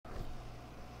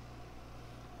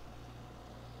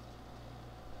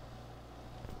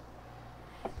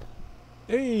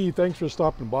Hey, thanks for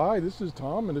stopping by. This is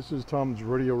Tom, and this is Tom's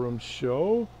Radio Room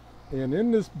Show. And in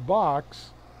this box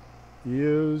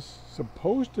is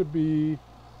supposed to be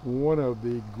one of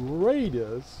the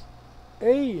greatest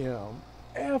AM,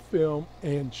 FM,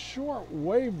 and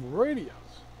shortwave radios.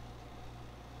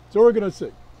 So we're going to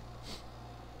see.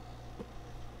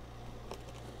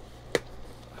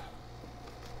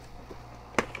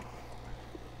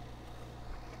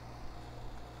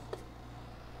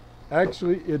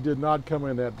 Actually, it did not come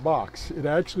in that box. It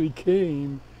actually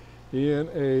came in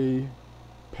a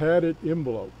padded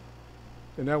envelope,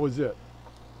 and that was it.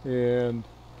 And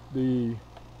the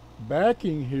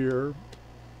backing here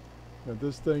that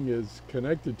this thing is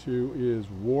connected to is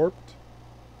warped.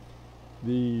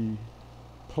 The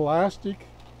plastic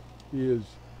is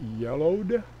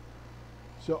yellowed.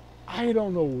 So I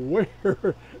don't know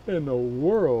where in the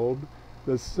world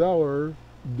the seller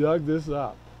dug this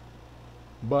up.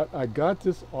 But I got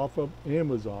this off of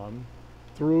Amazon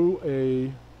through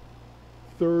a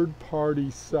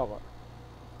third-party seller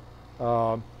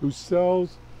who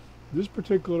sells, this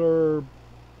particular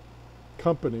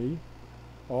company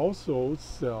also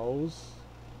sells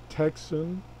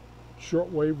Texan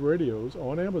shortwave radios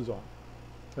on Amazon.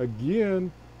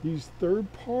 Again, he's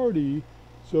third-party,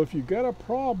 so if you got a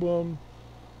problem,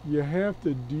 you have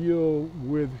to deal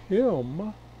with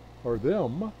him or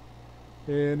them.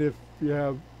 And if you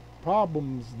have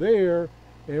problems there,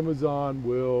 Amazon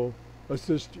will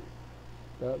assist you.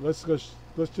 Let's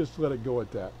just let it go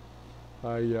at that.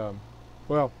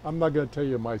 Well, I'm not going to tell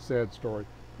you my sad story.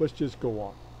 Let's just go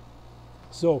on.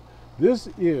 So this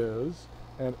is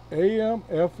an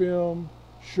AM/FM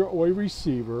shortwave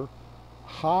receiver,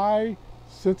 high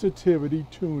sensitivity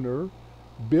tuner,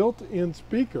 built-in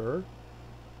speaker.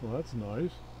 Well, that's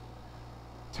nice.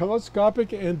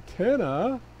 Telescopic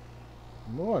antenna.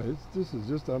 Boy, this is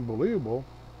just unbelievable.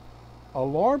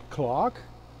 Alarm clock,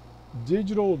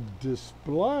 digital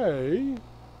display,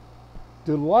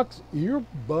 deluxe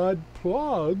earbud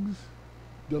plugs,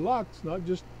 deluxe, not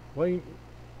just plain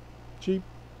cheap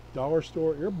dollar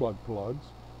store earbud plugs,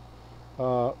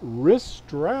 wrist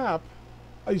strap.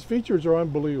 These features are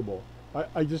unbelievable.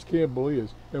 I just can't believe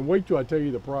this. And wait till I tell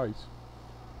you the price.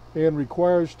 And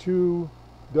requires 2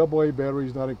 AA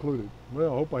batteries not included.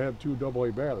 Well, I hope I have 2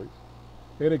 AA batteries.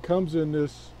 And it comes in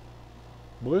this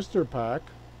blister pack.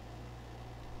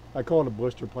 I call it a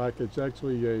blister pack. It's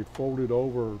actually a folded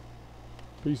over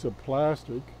piece of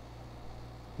plastic.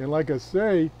 And like I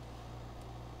say,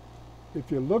 if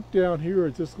you look down here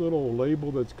at this little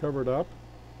label that's covered up,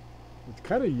 it's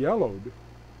kind of yellowed.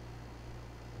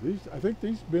 I think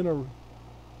these been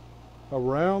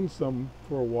around some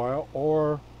for a while,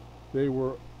 or they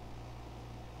were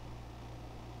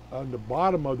on the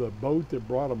bottom of the boat that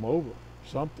brought them over.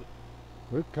 Something.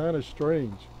 It's kind of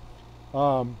strange.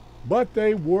 But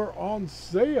they were on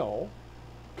sale.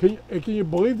 Can you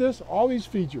believe this? All these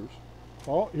features.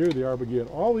 Here they are again.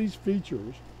 All these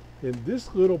features in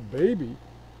this little baby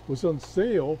was on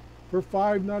sale for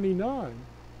 $5.99.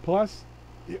 Plus,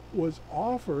 it was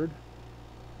offered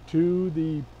to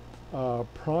the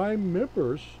Prime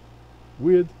members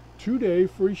with 2-day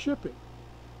free shipping.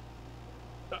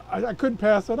 I couldn't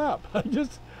pass it up.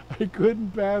 I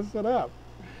couldn't pass it up.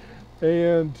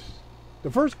 And the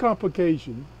first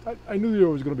complication, I knew there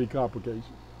was going to be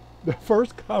complication. The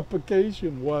first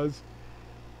complication was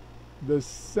the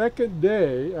second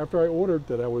day after I ordered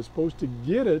that I was supposed to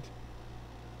get it,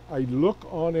 I look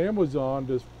on Amazon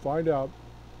to find out,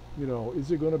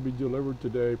 is it going to be delivered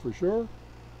today for sure?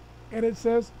 And it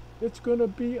says it's going to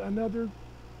be another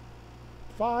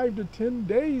 5 to 10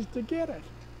 days to get it.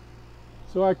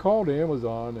 So I called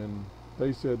Amazon and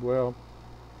they said, well,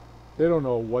 they don't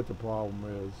know what the problem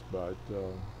is, but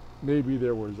maybe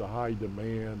there was a high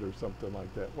demand or something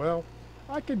like that. Well,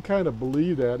 I can kind of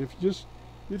believe that. If you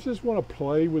just want to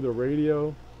play with a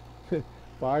radio,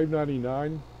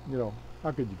 $5.99,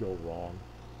 how could you go wrong?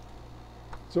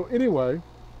 So anyway,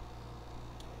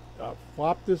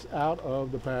 flop this out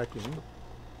of the packing,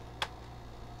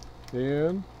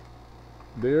 and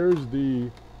there's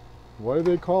the, what do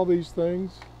they call these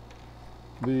things?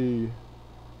 The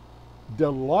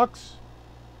deluxe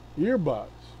earbuds.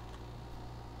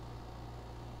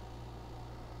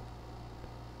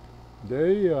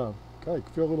 They God,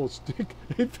 feel a little stick.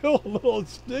 They feel a little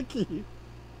sticky.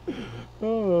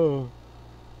 Oh,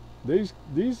 these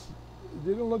they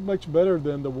don't look much better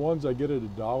than the ones I get at a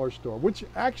dollar store. Which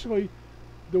actually,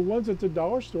 the ones at the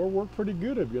dollar store work pretty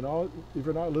good if you're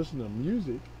not listening to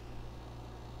music.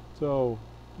 So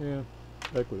yeah,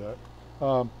 heck with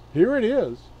that. Here it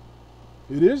is.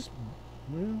 It is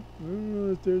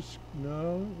Well, there's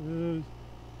no.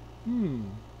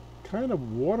 Kind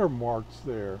of watermarks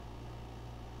there.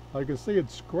 I can say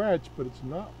it's scratched, but it's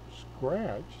not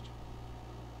scratched.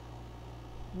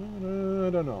 I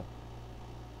don't know.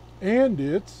 And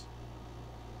it's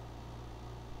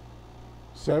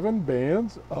 7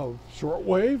 bands of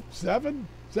shortwave. Seven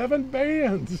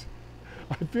bands.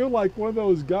 I feel like one of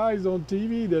those guys on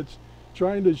TV that's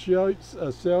trying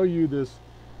to sell you this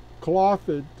cloth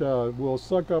that will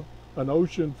suck up an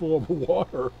ocean full of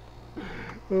water.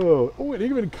 Oh, it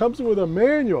even comes with a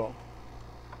manual.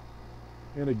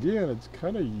 And again, it's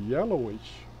kind of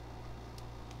yellowish.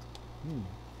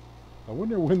 I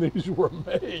wonder when these were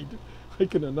made,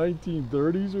 like in the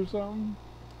 1930s or something.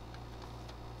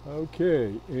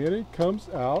 Okay, and it comes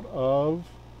out of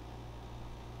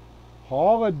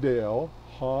Hallandale,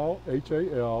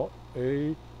 H-A-L-A-N-D-A-L,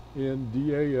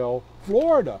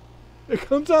 Florida. It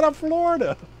comes out of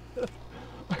Florida.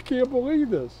 I can't believe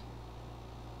this.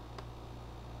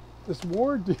 This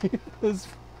warranty is,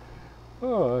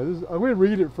 I'm going to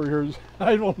read it for you.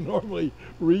 I don't normally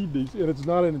read these, and it's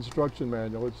not an instruction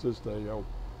manual, it's just a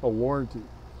warranty.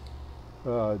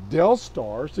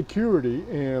 Delstar Security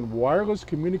and Wireless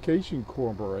Communication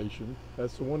Corporation,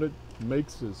 that's the one that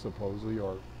makes this supposedly,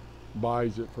 or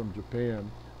buys it from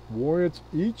Japan, warrants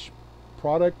each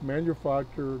product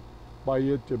manufactured by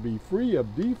it to be free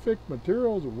of defect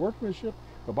materials and workmanship.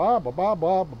 Blah, blah, blah,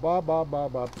 blah, blah, blah, blah,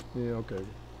 blah. Yeah, okay,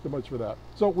 so much for that.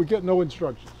 So we get no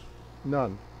instructions.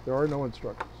 None. There are no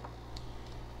instructions.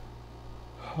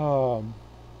 I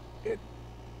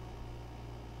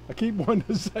keep wanting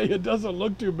to say it doesn't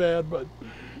look too bad, but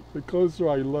the closer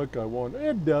I look, I wonder,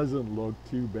 it doesn't look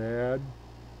too bad.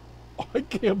 I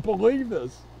can't believe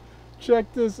this.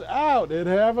 Check this out. It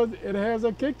has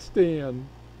a kickstand.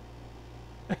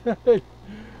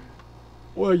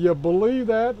 Well, you believe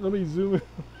that? Let me zoom in.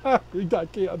 I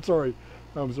can't. I'm sorry.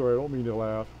 I don't mean to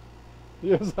laugh.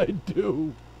 Yes, I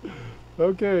do.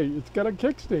 Okay, it's got a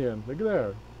kickstand. Look at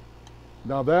there.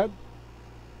 Now that,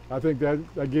 I think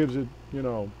that gives it,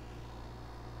 2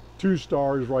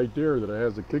 stars right there that it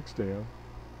has a kickstand.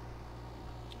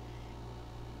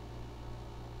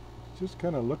 Just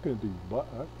kind of looking at these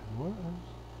buttons.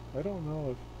 I don't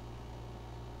know if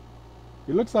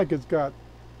it looks like it's got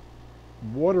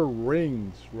water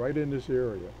rings right in this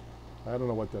area. I don't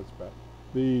know what that's about.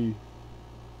 The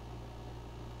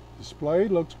display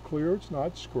looks clear. It's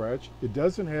not scratched. It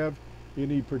doesn't have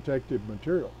any protective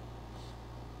material.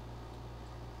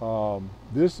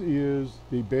 This is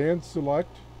the band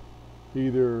select,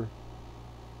 either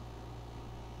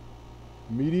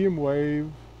medium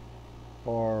wave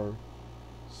or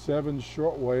 7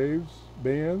 short waves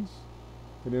bands,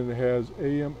 and then it has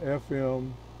AM,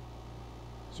 FM.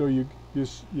 So you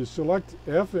select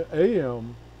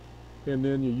AM, and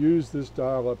then you use this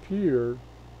dial up here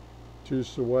to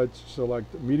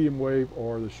select medium wave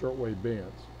or the shortwave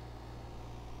bands.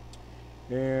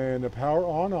 And the power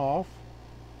on off,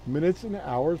 minutes and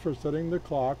hours for setting the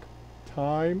clock,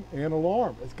 time, and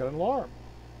alarm. It's got an alarm.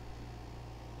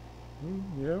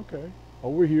 Yeah, okay.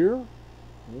 Over here,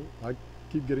 I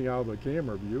keep getting out of the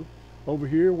camera view. Over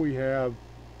here we have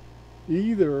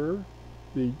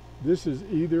this is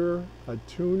either a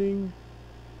tuning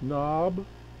knob,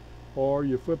 or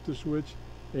you flip the switch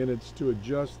and it's to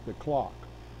adjust the clock.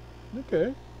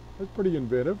 Okay, that's pretty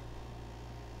inventive.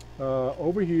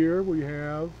 Over here we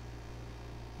have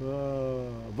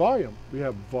volume. We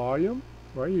have volume,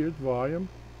 right here, it's volume.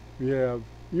 We have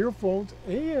earphones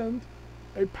and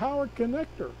a power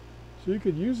connector. So you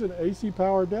could use an AC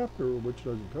power adapter, which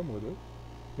doesn't come with it.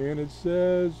 And it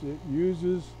says it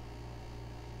uses,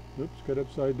 oops, got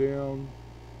upside down,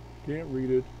 can't read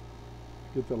it.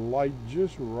 Get the light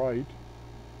just right.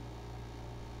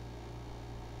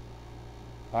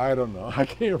 I don't know, I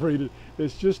can't read it.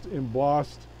 It's just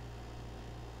embossed.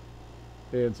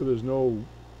 And so there's no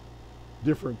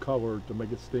different color to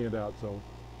make it stand out. So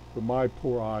for my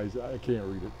poor eyes, I can't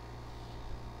read it.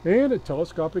 And a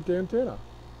telescopic antenna.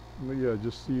 Let me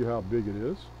just see how big it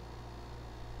is.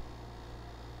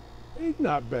 It's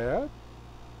not bad.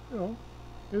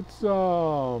 It's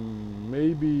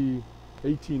maybe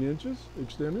 18 inches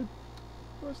extended.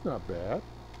 That's not bad.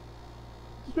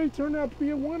 This may turn out to be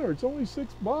a winner. It's only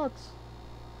 $6.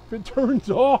 If it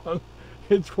turns on,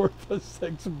 it's worth the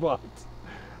 $6.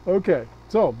 Okay,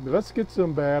 so let's get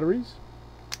some batteries.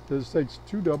 This takes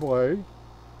 2 AA,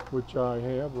 which I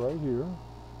have right here.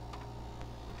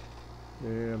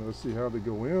 And let's see how they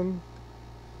go in.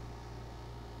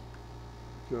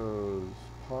 Goes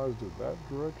positive that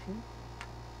direction.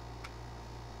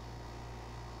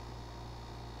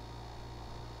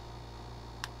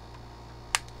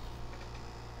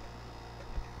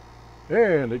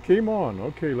 And it came on.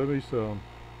 Okay, let me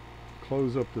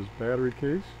close up this battery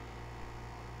case.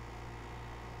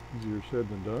 Easier said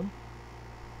than done.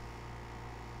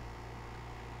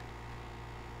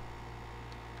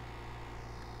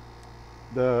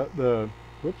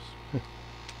 Whoops, I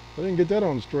didn't get that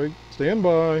on straight. Stand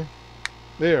by.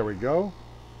 There we go.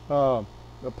 The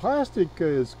plastic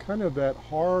is kind of that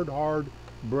hard,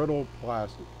 brittle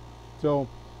plastic. So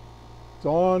it's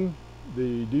on.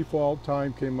 The default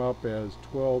time came up as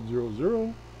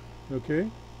 12:00.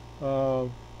 Okay.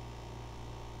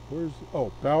 Where's,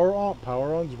 oh, power on?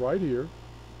 Power on's right here.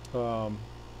 I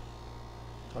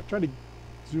try to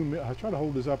zoom in. I try to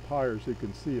hold this up higher so you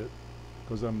can see it,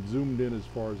 because I'm zoomed in as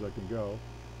far as I can go.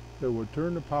 So we'll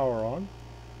turn the power on.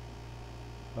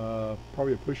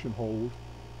 Probably a push and hold.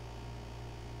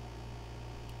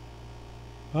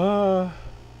 I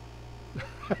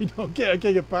can't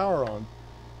get power on.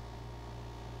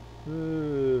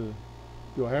 Do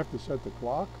I have to set the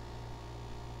clock?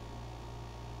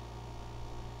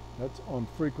 That's on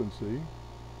frequency.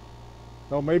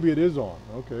 Oh, maybe it is on.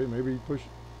 Okay, maybe push.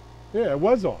 Yeah, it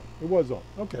was on. It was on.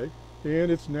 Okay,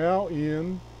 and it's now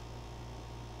in.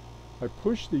 I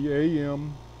pushed the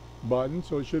AM button,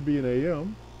 so it should be an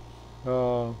AM.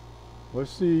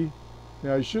 Let's see.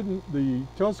 Now, it shouldn't. The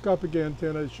telescopic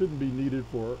antenna shouldn't be needed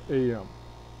for AM.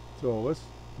 So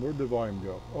where'd the volume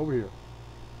go? Over here.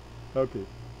 Okay.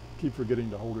 Keep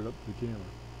forgetting to hold it up to the camera.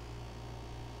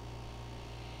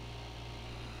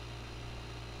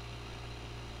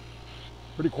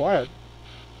 Pretty quiet.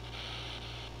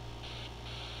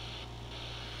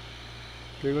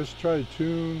 Okay, let's try to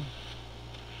tune.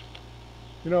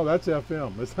 You know, that's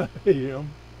FM, it's not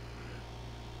AM.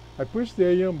 I pushed the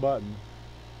AM button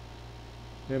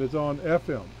and it's on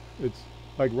FM. It's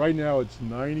like right now it's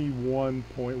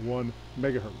 91.1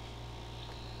 megahertz.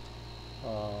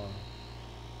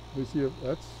 Let me see if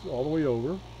that's all the way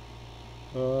over.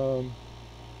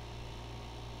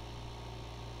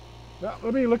 Now,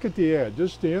 let me look at the ad.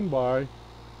 Just stand by.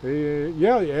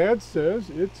 Yeah, the ad says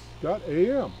it's got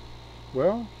AM.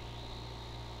 Well,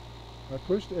 I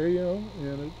pushed AM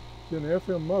and it's in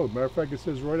FM mode. Matter of fact, it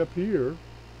says right up here,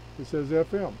 it says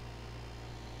FM.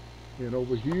 And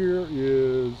over here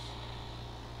is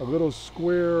a little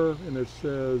square and it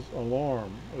says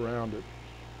alarm around it.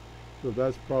 So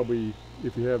that's probably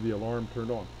if you have the alarm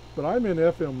turned on. But I'm in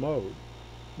FM mode,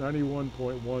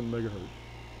 91.1 megahertz.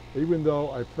 Even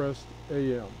though I pressed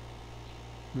AM.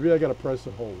 Maybe I gotta press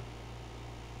and hold.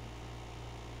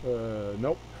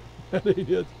 Nope, that ain't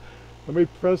it. Let me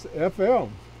press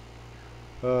FM.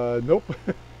 Nope,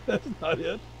 that's not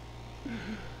it.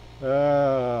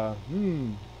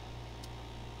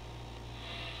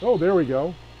 Oh, there we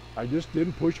go. I just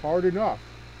didn't push hard enough.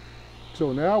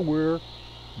 So now we're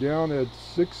down at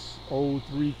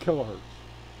 603 kilohertz.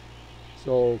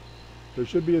 So there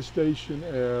should be a station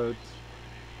at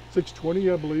 620,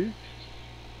 I believe.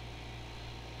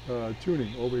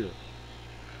 Tuning over here.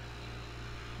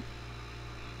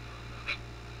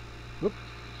 Whoop.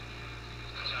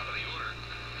 Top of the order.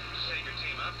 Set your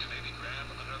team up to maybe grab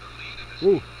another lead in this.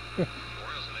 Ooh.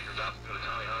 Orioles and Lakers out to go to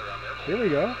Tommy Hunter on their. Here we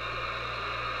go.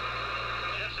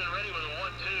 Jensen ready with a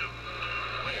 1-2.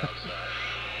 Way outside.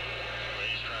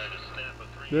 He's trying to snap a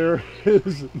 3. There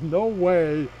is no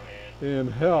way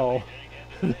in hell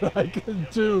that I can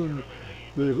tune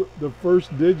the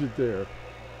first digit there.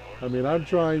 I mean, I'm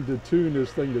trying to tune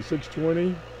this thing to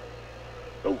 620.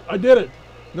 Oh, I did it.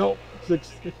 No,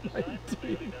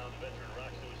 619.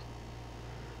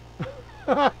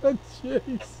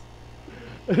 Jeez.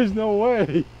 There's no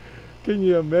way. Can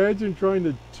you imagine trying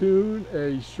to tune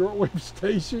a shortwave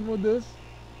station with this?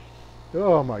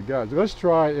 Oh my God. Let's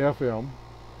try FM.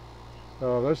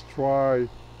 Let's try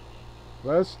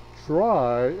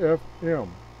FM.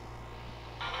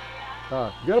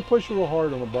 You gotta push a little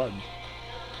hard on the buttons.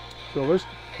 So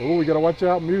we gotta watch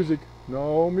out, music.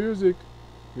 No music.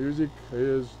 Music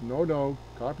is no,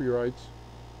 copyrights.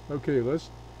 Okay,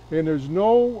 and there's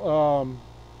no,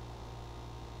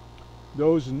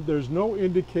 there's no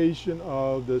indication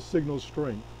of the signal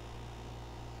strength.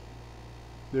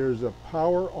 There's a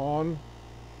power on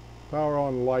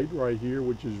light right here,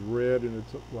 which is red and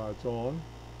it's on.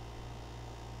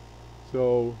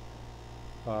 So,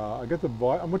 I'm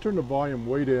gonna turn the volume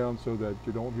way down so that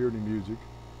you don't hear any music.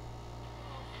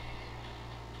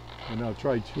 And I'll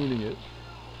try tuning it.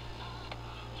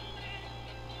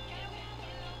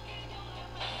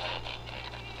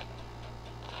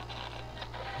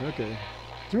 Okay,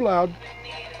 too loud.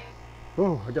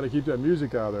 Oh, I gotta keep that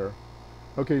music out of there.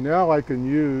 Okay, now I can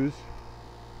use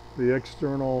the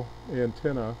external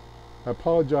antenna. I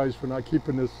apologize for not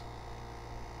keeping this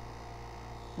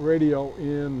radio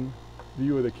in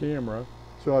view of the camera.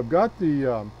 So I've got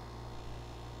the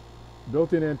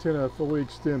built-in antenna fully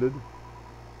extended,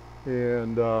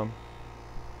 and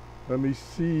let me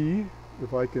see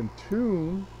if I can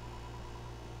tune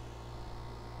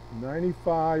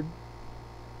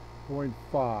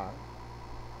 95.5.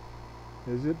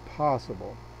 Is it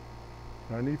possible?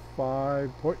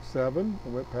 95.7, I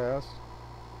went past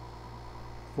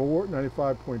 4,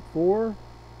 95.4,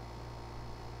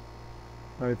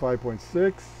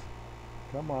 95.6,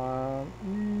 come on,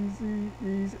 easy,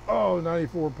 easy, oh,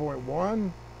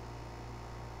 94.1.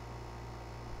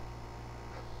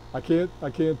 I can't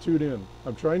tune in.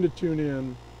 I'm trying to tune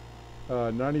in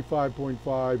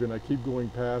 95.5, and I keep going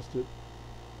past it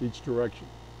each direction.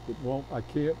 It won't, I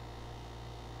can't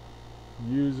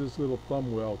use this little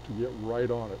thumb well to get right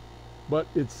on it. But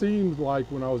it seems like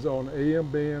when I was on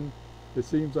AM band, it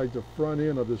seems like the front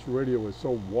end of this radio is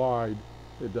so wide,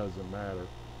 it doesn't matter.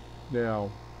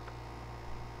 Now,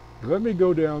 let me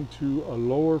go down to a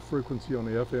lower frequency on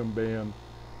the FM band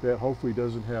that hopefully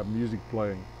doesn't have music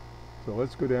playing. So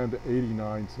let's go down to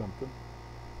 89 something.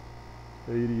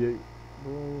 88,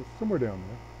 well, somewhere down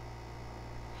there.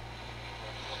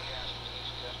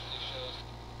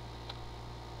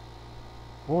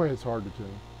 Boy, it's hard to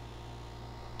tune.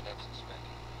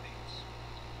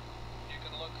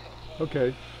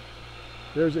 Okay,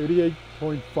 there's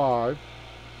 88.5.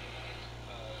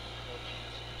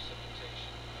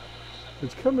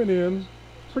 It's coming in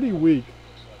pretty weak.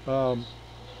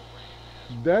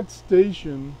 That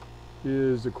station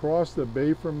is across the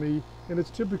bay from me, and it's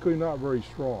typically not very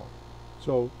strong.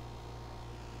 So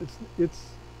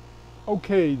it's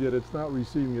okay that it's not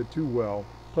receiving it too well.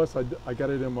 Plus I got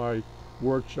it in my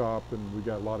workshop, and we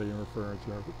got a lot of interference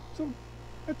and everything. So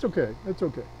that's okay, that's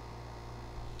okay.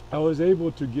 I was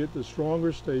able to get the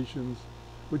stronger stations,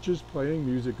 which is playing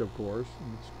music, of course,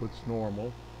 and it's what's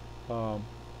normal.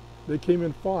 They came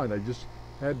in fine. I just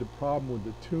had the problem with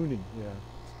the tuning. Yeah,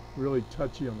 really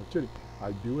touchy on the tuning.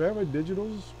 I do have a digital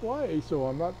display, so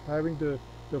I'm not having to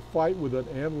fight with an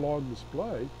analog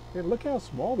display. And look how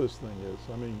small this thing is.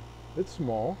 I mean, it's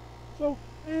small, so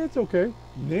it's okay.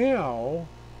 Now,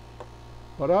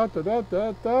 let's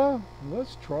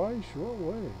try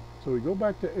shortwave. So we go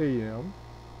back to AM,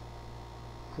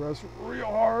 press real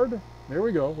hard. There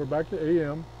we go, we're back to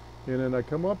AM. And then I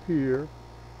come up here,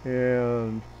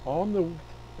 and on the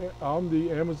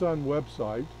Amazon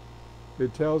website,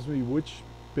 it tells me which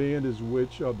band is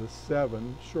which of the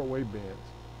 7 shortwave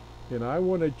bands. And I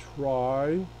want to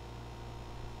try,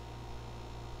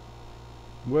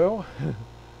 well,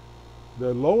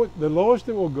 the lowest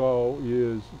it will go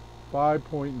is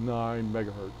 5.9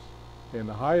 megahertz, and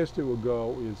the highest it will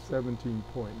go is 17.9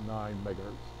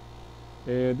 megahertz.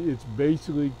 And it's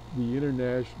basically the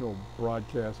international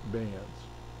broadcast bands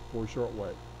for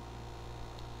shortwave.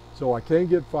 So I can't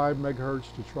get 5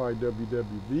 megahertz to try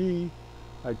WWV.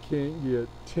 I can't get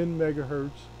 10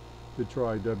 megahertz to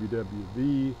try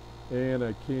WWV, and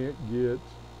I can't get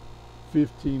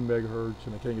 15 megahertz,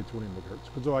 and I can't get 20 megahertz.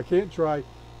 So I can't try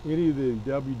any of the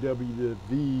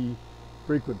WWV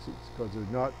frequencies because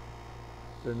they're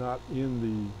not in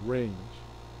the range.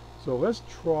 So let's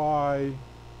try.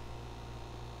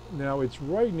 Now it's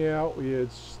right now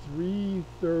it's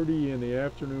 3:30 in the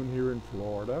afternoon here in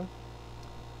Florida,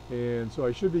 and so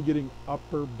I should be getting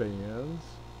upper bands.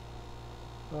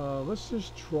 Let's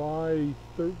just try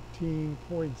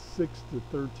 13.6 to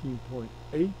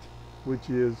 13.8, which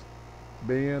is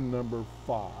band number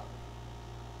 5.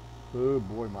 Oh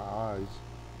boy, my eyes.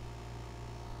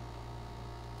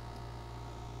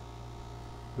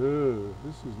 Oh,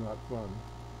 this is not fun.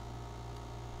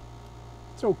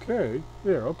 It's okay.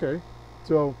 There, okay.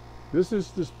 So this is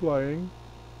displaying.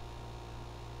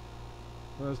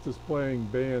 That's displaying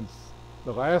bands,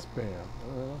 the last band.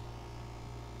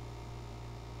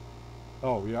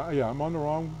 Oh yeah, I'm on the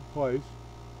wrong place.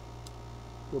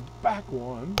 Go back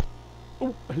one.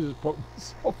 Oh, I just poked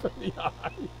myself in the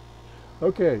eye.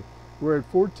 Okay, we're at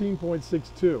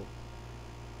 14.62.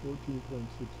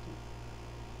 14.62.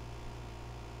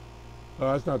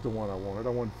 Oh, that's not the one I wanted. I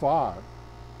want 5.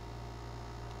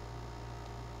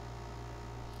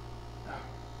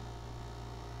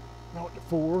 I went to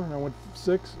 4, I went to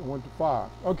 6, I went to 5.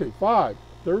 Okay, 5,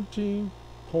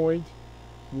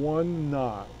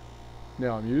 13.19.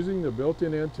 Now I'm using the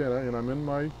built-in antenna, and I'm in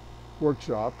my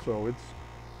workshop, so it's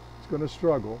going to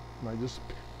struggle. And I just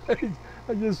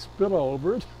spit all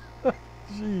over it.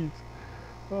 Jeez.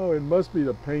 Oh, it must be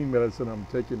the pain medicine I'm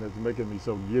taking that's making me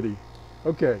so giddy.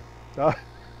 Okay. What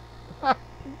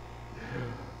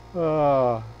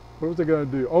was I going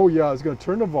to do? Oh yeah, I was going to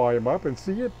turn the volume up and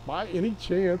see if by any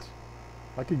chance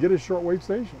I could get a shortwave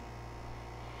station.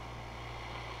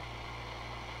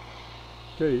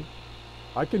 Okay,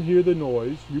 I can hear the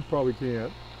noise. You probably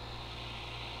can't.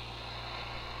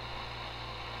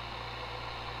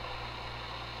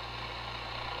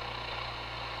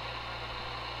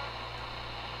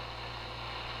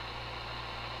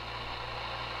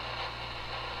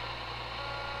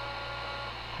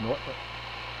 No,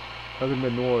 hasn't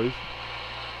been noise.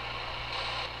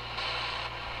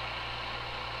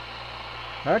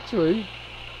 Actually,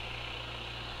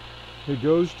 it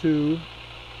goes to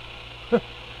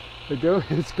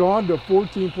it's gone to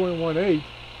 14.18,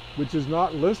 which is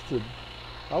not listed.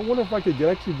 I wonder if I could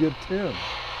actually get 10.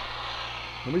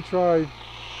 Let me try.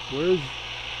 Where's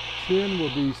 10?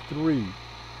 Will be 3.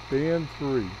 Band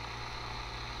 3.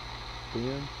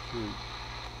 Band 3.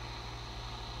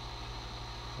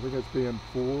 I think that's band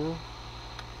 4.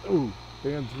 Ooh,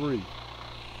 band 3.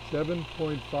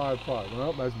 7.55.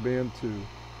 Well, that's band 2.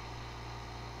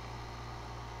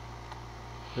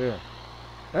 There.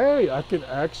 Hey, I can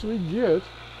actually get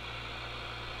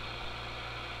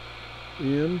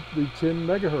in the 10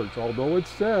 megahertz, although it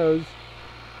says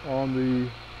on the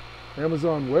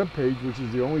Amazon webpage, which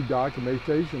is the only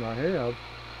documentation I have,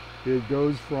 it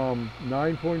goes from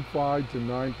 9.5 to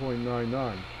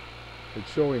 9.99.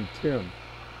 It's showing 10.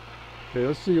 Okay,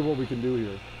 let's see what we can do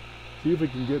here. See if we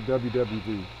can get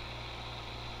WWV.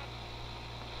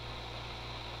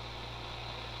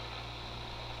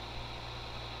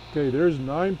 Okay, there's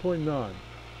 9.9.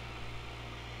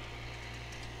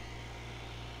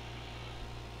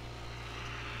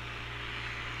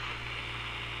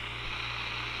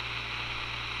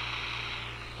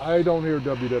 I don't hear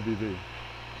WWV.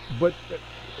 But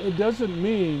it doesn't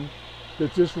mean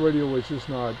that this radio is just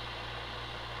not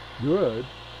good,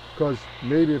 because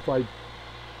maybe if I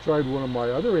tried one of my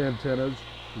other antennas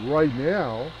right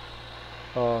now,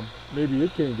 maybe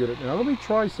it can't get it. Now let me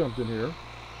try something here.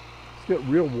 Let's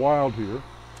get real wild here.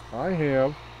 I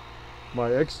have my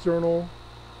external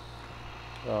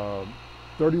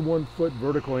 31-foot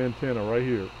vertical antenna right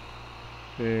here.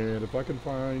 And if I can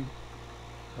find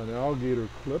an alligator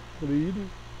clip lead.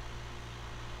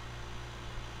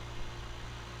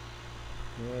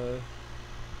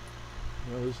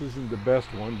 Well, this isn't the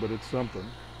best one, but it's something.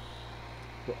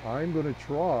 So I'm going to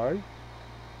try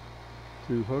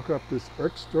to hook up this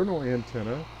external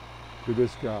antenna to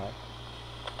this guy.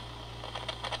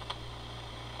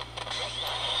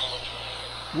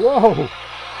 Whoa!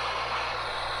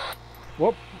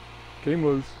 Whoop! Came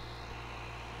loose.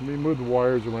 Let me move the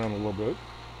wires around a little bit.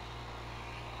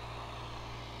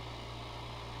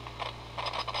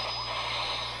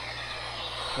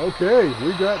 Okay,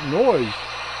 we got noise.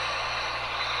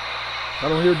 I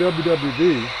don't hear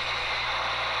WWV.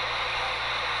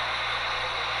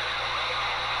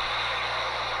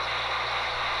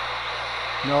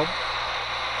 Nope.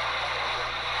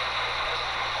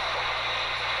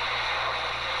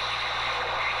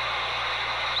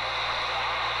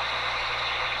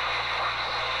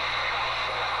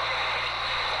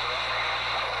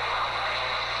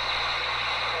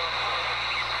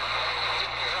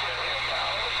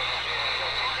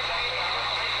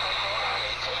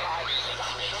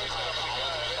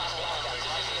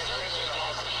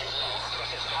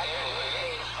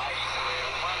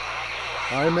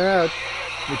 I'm at,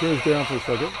 let me turn this down for a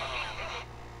second.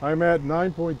 I'm at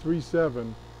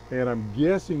 9.37, and I'm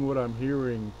guessing what I'm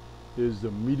hearing is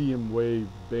the medium wave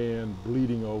band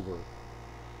bleeding over.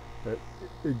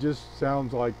 It just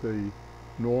sounds like the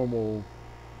normal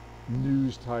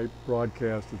news type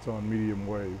broadcast that's on medium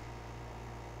wave.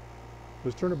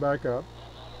 Let's turn it back up.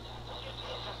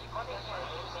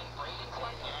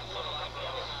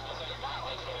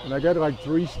 And I got like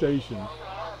 3 stations.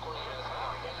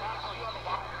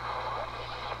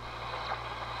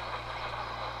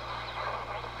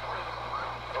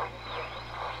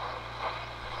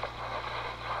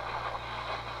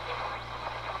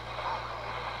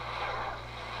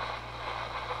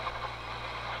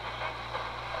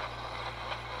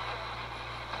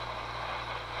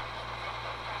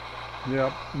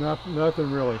 Yep,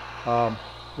 nothing really.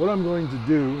 What I'm going to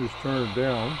do is turn it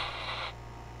down.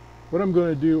 What I'm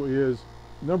going to do is,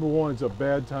 number one, it's a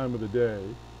bad time of the day.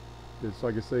 It's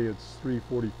like I say, it's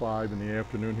 3:45 in the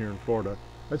afternoon here in Florida.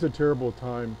 That's a terrible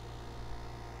time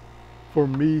for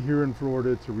me here in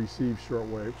Florida to receive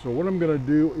shortwave. So what I'm going to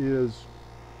do is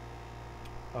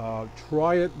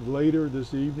try it later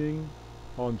this evening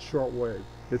on shortwave.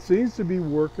 It seems to be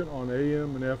working on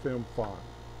AM and FM fine.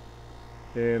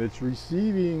 And it's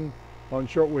receiving on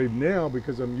shortwave now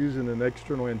because I'm using an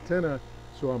external antenna,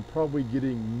 so I'm probably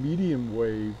getting medium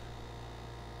wave,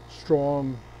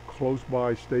 strong close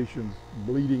by stations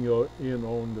bleeding in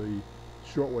on the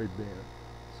shortwave band.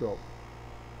 So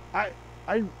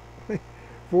I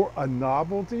for a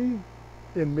novelty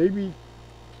and maybe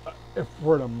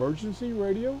for an emergency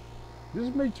radio,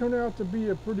 this may turn out to be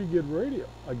a pretty good radio.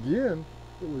 Again,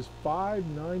 it was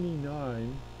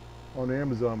 $5.99 on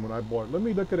Amazon when I bought it. Let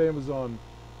me look at Amazon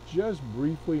just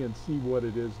briefly and see what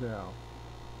it is now.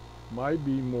 Might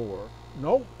be more.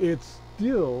 Nope, it's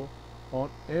still on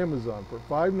Amazon for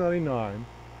 $5.99,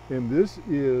 and this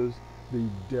is the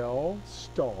Dell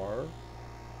Star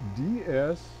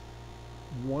DS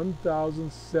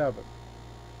 1007.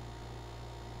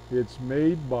 It's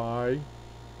made by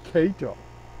Kato.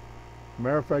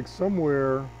 Matter of fact,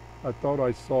 somewhere I thought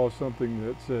I saw something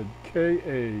that said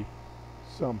KA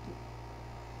something.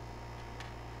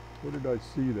 Where did I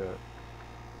see that?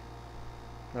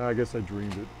 I guess I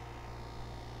dreamed it.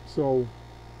 So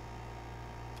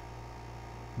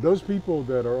those people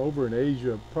that are over in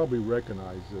Asia probably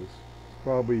recognize this. It's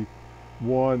probably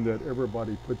one that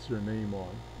everybody puts their name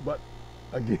on. But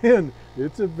again,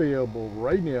 it's available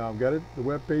right now. I've got it, the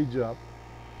web page up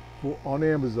on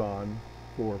Amazon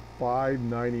for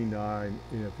 $5.99.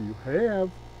 And if you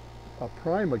have a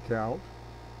Prime account,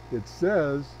 it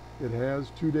says it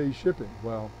has 2-day shipping.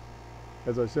 Well,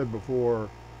 as I said before,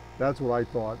 that's what I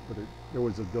thought, but there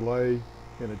was a delay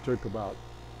and it took about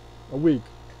a week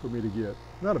for me to get.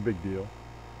 Not a big deal.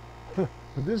 But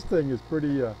this thing is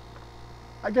pretty,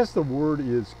 I guess the word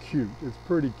is cute. It's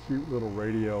pretty cute little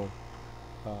radio.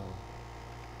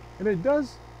 And it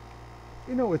does,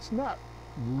 you know, it's not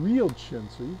real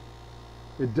chintzy.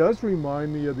 It does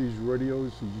remind me of these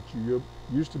radios that you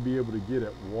used to be able to get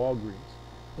at Walgreens.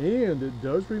 And it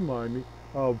does remind me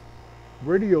of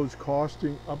radios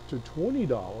costing up to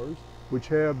 $20, which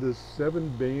have this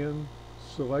 7-band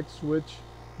select switch.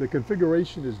 The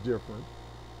configuration is different.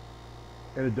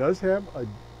 And it does have a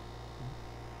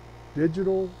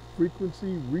digital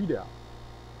frequency readout,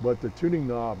 but the tuning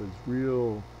knob is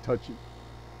real touchy.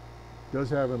 It does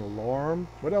have an alarm.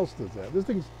 What else does that? This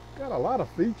thing's got a lot of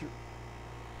features.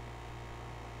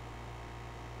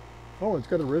 Oh, it's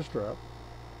got a wrist strap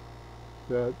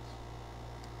that's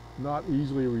not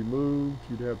easily removed.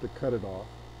 You'd have to cut it off.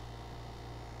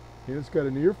 And it's got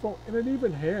an earphone, and it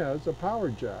even has a power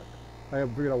jack. I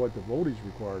haven't figured out what the voltage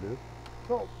required is.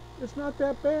 So it's not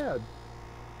that bad.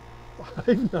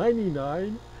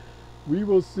 $5.99. We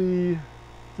will see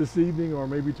this evening or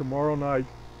maybe tomorrow night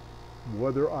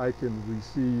whether I can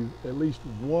receive at least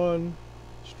one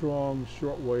strong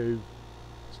shortwave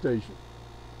station.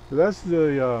 So that's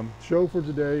the show for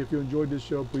today. If you enjoyed this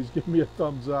show, please give me a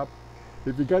thumbs up.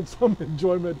 If you got some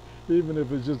enjoyment, even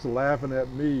if it's just laughing at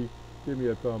me, give me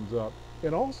a thumbs up.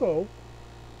 And also,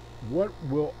 what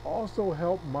will also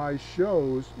help my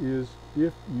shows is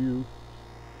if you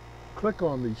click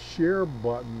on the share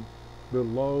button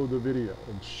below the video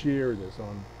and share this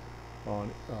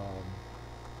on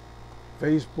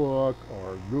Facebook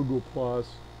or Google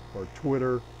Plus or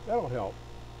Twitter. That'll help.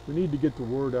 We need to get the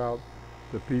word out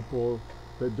to people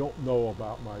that don't know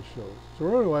about my shows.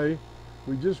 So anyway,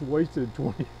 we just wasted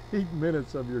 28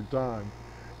 minutes of your time.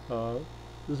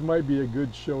 This might be a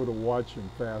good show to watch in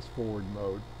fast forward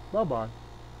mode. Bye-bye.